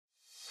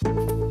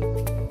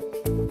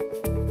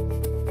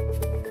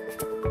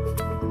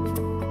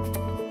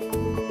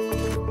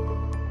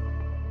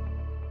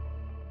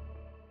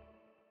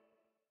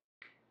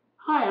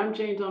I'm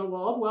Jane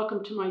Dunwald.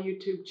 Welcome to my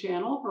YouTube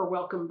channel, or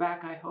welcome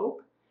back, I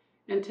hope.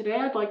 And today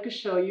I'd like to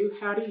show you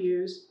how to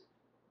use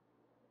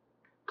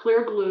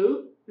clear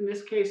glue, in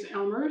this case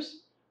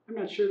Elmer's. I'm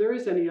not sure there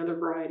is any other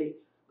variety,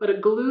 but a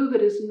glue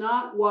that is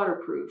not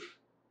waterproof.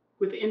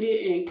 With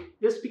India ink,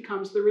 this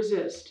becomes the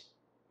Resist.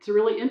 It's a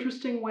really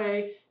interesting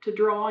way to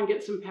draw and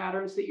get some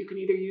patterns that you can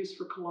either use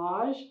for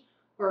collage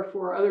or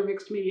for other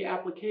mixed media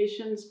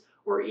applications,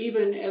 or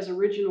even as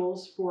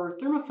originals for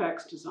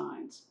Thermofex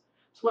designs.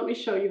 So let me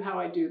show you how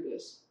I do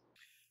this.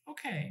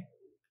 Okay,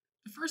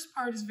 the first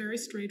part is very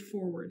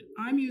straightforward.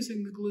 I'm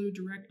using the glue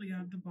directly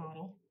out of the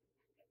bottle,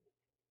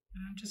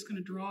 and I'm just going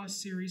to draw a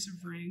series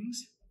of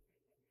rings.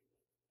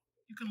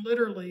 You can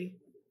literally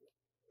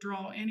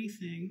draw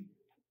anything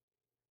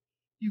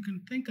you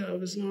can think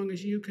of as long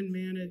as you can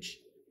manage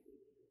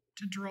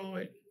to draw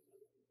it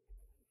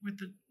with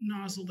the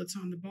nozzle that's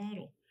on the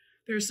bottle.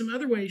 There are some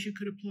other ways you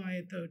could apply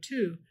it though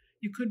too.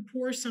 You could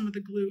pour some of the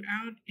glue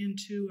out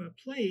into a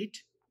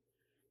plate,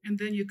 and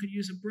then you could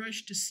use a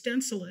brush to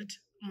stencil it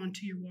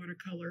onto your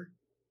watercolor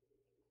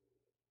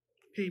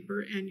paper.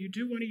 And you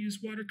do want to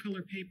use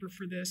watercolor paper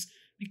for this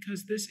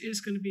because this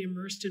is going to be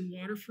immersed in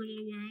water for a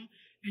little while,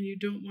 and you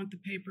don't want the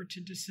paper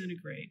to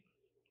disintegrate.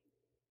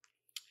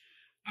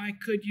 I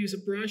could use a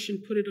brush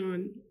and put it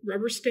on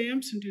rubber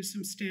stamps and do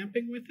some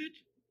stamping with it.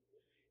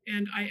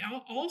 And I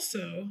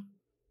also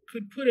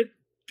could put it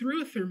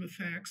through a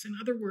Thermofex. In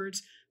other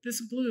words, this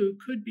glue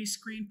could be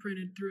screen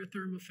printed through a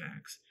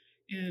Thermofex,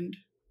 and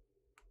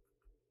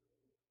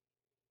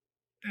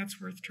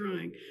that's worth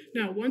trying.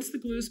 Now, once the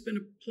glue's been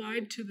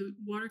applied to the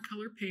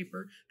watercolor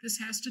paper, this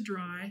has to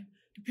dry.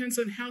 Depends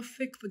on how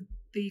thick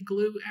the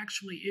glue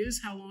actually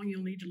is, how long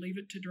you'll need to leave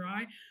it to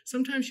dry.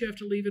 Sometimes you have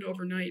to leave it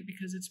overnight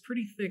because it's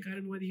pretty thick. I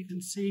don't know whether you can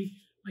see,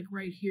 like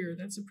right here,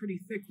 that's a pretty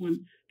thick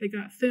one. They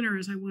got thinner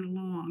as I went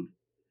along.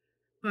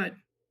 But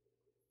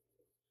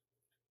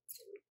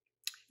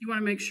you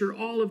want to make sure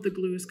all of the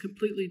glue is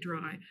completely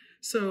dry.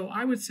 So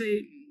I would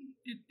say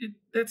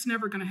that's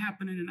never going to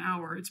happen in an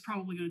hour. It's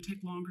probably going to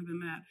take longer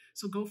than that.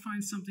 So go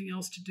find something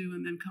else to do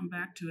and then come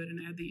back to it and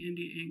add the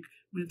India ink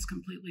when it's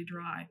completely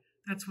dry.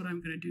 That's what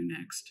I'm going to do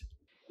next.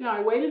 Now,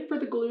 I waited for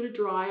the glue to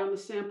dry on the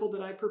sample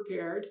that I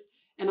prepared,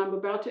 and I'm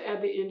about to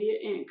add the India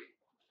ink.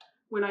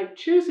 When I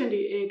choose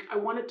India ink, I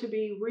want it to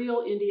be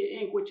real India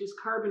ink, which is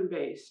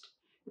carbon-based.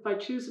 If I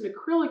choose an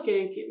acrylic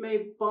ink, it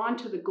may bond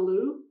to the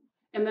glue,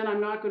 and then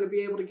I'm not going to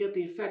be able to get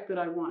the effect that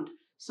I want.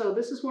 So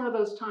this is one of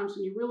those times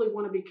when you really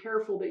want to be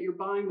careful that you're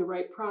buying the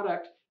right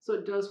product so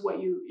it does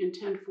what you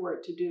intend for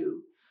it to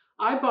do.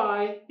 I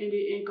buy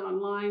India ink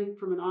online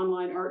from an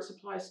online art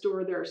supply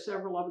store. There are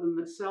several of them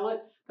that sell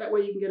it. That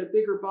way you can get a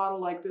bigger bottle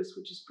like this,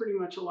 which is pretty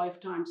much a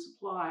lifetime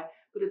supply,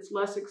 but it's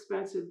less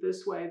expensive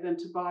this way than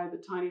to buy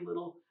the tiny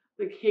little,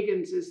 like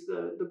Higgins is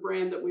the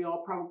brand that we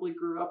all probably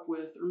grew up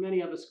with, or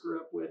many of us grew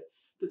up with,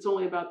 that's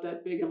only about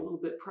that big and a little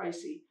bit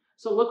pricey.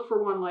 So look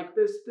for one like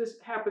this. This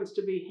happens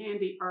to be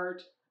Handy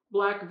Art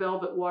Black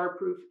Velvet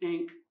Waterproof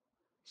ink.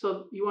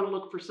 So you want to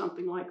look for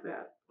something like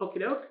that. Okie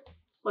doke.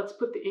 Let's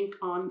put the ink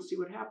on and see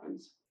what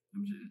happens.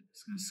 I'm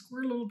just going to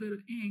squirt a little bit of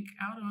ink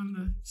out on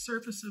the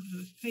surface of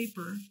the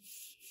paper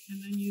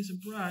and then use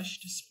a brush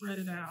to spread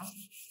it out.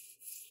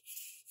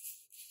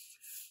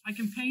 I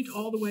can paint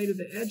all the way to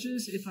the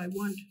edges if I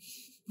want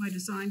my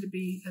design to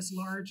be as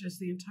large as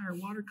the entire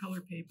watercolor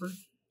paper.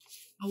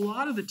 A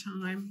lot of the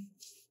time,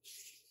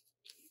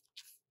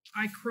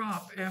 I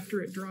crop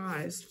after it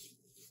dries,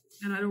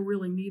 and I don't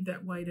really need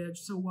that white edge,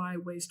 so why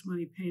waste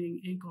money painting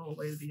ink all the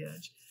way to the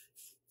edge?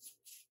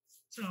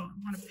 So I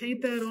want to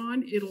paint that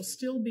on. It'll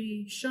still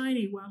be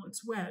shiny while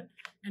it's wet,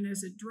 and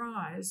as it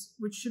dries,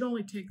 which should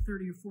only take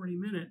 30 or 40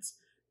 minutes,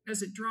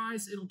 as it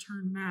dries, it'll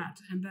turn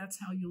matte, and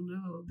that's how you'll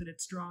know that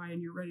it's dry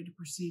and you're ready to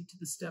proceed to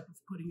the step of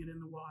putting it in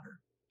the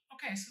water.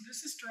 Okay, so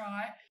this is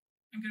dry.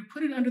 I'm going to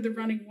put it under the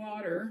running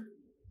water,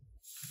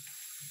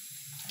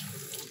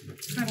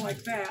 kind of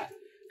like that,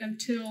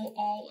 until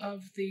all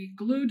of the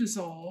glue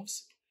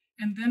dissolves,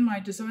 and then my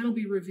design will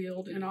be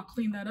revealed, and I'll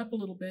clean that up a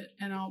little bit,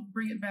 and I'll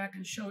bring it back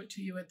and show it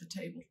to you at the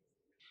table.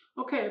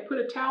 Okay, I put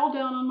a towel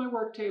down on my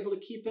work table to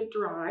keep it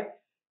dry.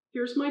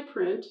 Here's my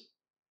print.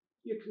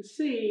 You can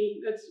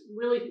see that's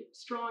really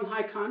strong,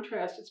 high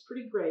contrast. It's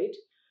pretty great.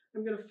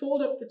 I'm going to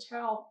fold up the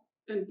towel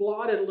and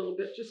blot it a little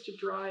bit just to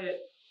dry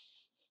it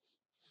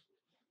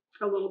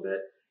a little bit.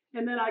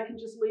 And then I can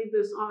just leave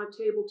this on a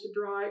table to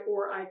dry,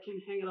 or I can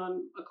hang it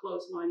on a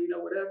clothesline, you know,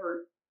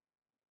 whatever.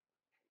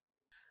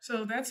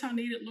 So that's how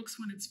neat it looks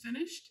when it's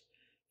finished.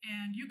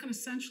 And you can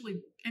essentially,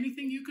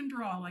 anything you can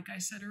draw, like I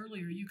said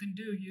earlier, you can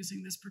do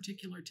using this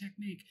particular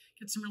technique.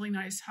 Get some really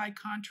nice high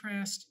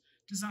contrast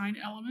design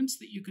elements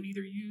that you can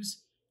either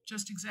use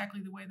just exactly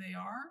the way they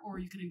are, or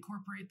you can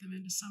incorporate them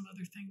into some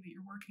other thing that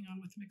you're working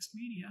on with mixed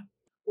media.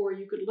 Or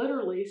you could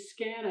literally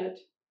scan it.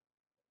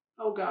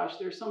 Oh gosh,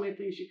 there's so many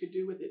things you could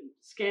do with it.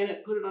 Scan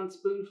it, put it on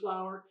spoon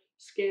flour,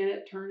 scan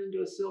it, turn it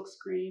into a silk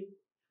screen,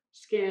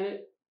 scan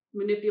it,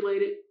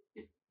 manipulate it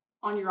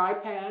on your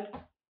iPad.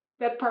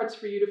 That part's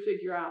for you to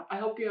figure out. I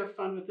hope you have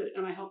fun with it,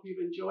 and I hope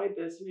you've enjoyed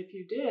this. And if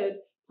you did,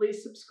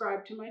 Please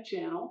subscribe to my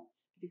channel.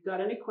 If you've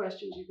got any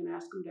questions, you can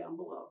ask them down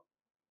below.